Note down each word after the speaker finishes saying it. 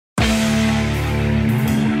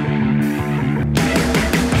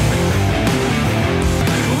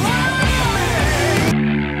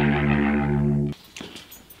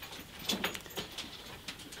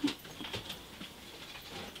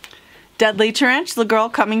Deadly Tarantula Girl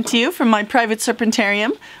coming to you from my private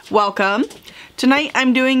serpentarium. Welcome. Tonight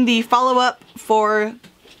I'm doing the follow-up for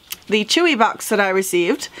the Chewy box that I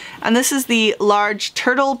received, and this is the large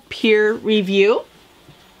turtle pier review.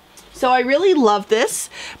 So I really love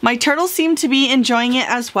this. My turtles seem to be enjoying it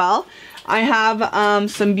as well. I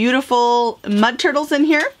have some beautiful mud turtles in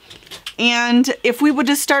here, and if we would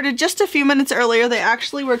have started just a few minutes earlier, they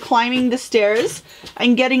actually were climbing the stairs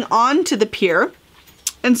and getting onto the pier.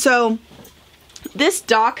 And so this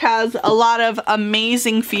dock has a lot of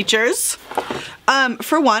amazing features.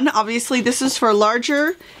 For one, obviously this is for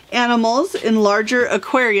larger animals in larger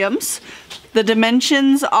aquariums. The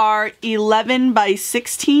dimensions are 11 by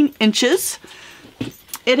 16 inches.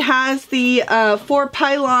 It has the 4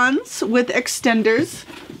 pylons with extenders.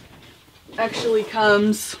 Actually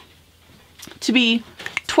comes to be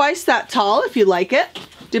twice that tall if you like it,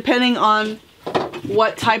 depending on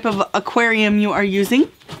what type of aquarium you are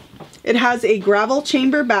using. It has a gravel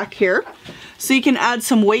chamber back here, so you can add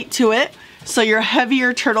some weight to it so your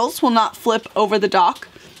heavier turtles will not flip over the dock.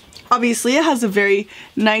 Obviously it has a very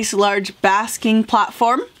nice large basking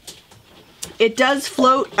platform. It does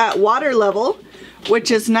float at water level, which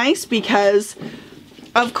is nice because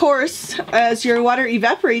of course as your water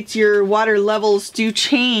evaporates, your water levels do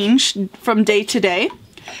change from day to day.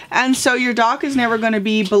 And so your dock is never going to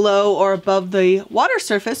be below or above the water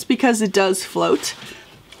surface because it does float.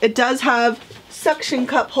 It does have suction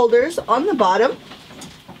cup holders on the bottom,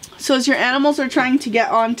 so as your animals are trying to get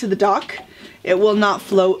onto the dock, it will not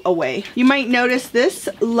float away. You might notice this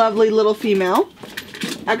lovely little female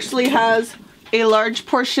actually has a large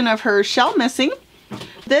portion of her shell missing.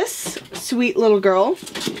 This sweet little girl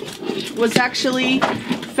was actually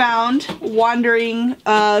found wandering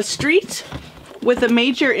a street with a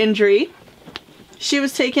major injury. She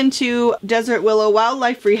was taken to Desert Willow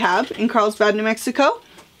Wildlife Rehab in Carlsbad, New Mexico,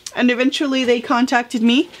 and eventually they contacted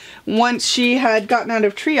me once she had gotten out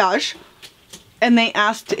of triage, and they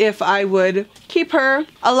asked if I would keep her,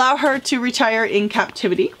 allow her to retire in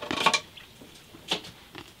captivity.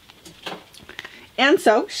 And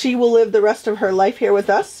so she will live the rest of her life here with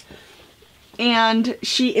us, and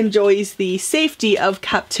she enjoys the safety of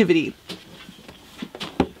captivity.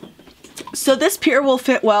 So this pier will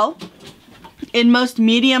fit well in most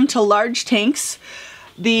medium to large tanks.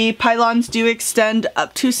 The pylons do extend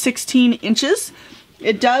up to 16 inches.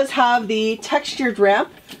 It does have the textured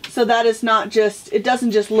ramp, so that is not just, it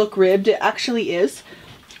doesn't just look ribbed, it actually is.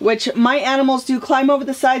 Which my animals do climb over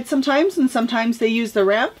the side sometimes, and sometimes they use the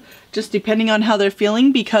ramp, just depending on how they're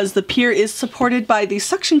feeling, because the pier is supported by the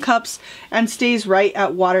suction cups and stays right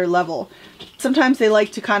at water level. Sometimes they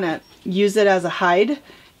like to kind of use it as a hide,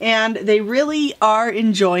 and they really are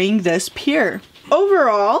enjoying this pier.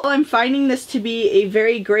 Overall, I'm finding this to be a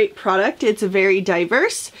very great product. It's very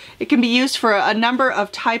diverse. It can be used for a number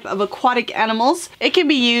of type of aquatic animals. It can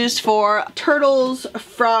be used for turtles,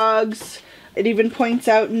 frogs. It even points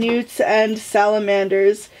out newts and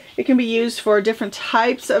salamanders. It can be used for different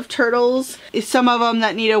types of turtles. Some of them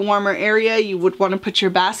that need a warmer area, you would want to put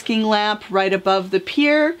your basking lamp right above the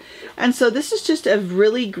pier. And so this is just a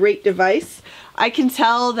really great device. I can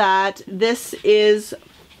tell that this is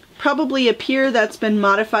probably a pier that's been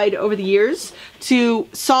modified over the years to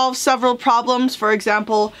solve several problems. For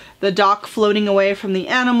example, the dock floating away from the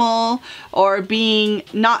animal, or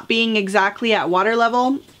not being exactly at water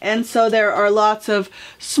level. And so there are lots of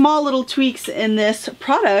small little tweaks in this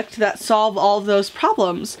product that solve all of those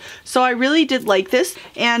problems. So I really did like this,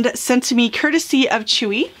 and sent to me courtesy of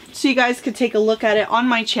Chewy, so you guys could take a look at it on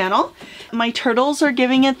my channel. My turtles are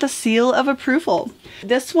giving it the seal of approval.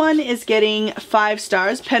 This one is getting 5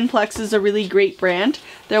 stars. Penplex is a really great brand.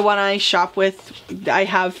 They're one I shop with, I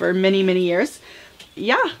have for many, many years.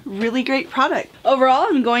 Yeah, really great product. Overall,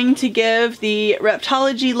 I'm going to give the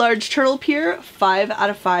Reptology Large Turtle Pier 5 out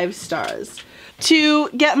of 5 stars. To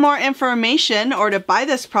get more information or to buy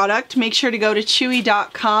this product, make sure to go to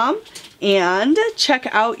chewy.com and check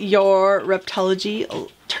out your Reptology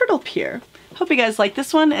Turtle Pier. Hope you guys like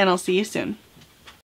this one, and I'll see you soon.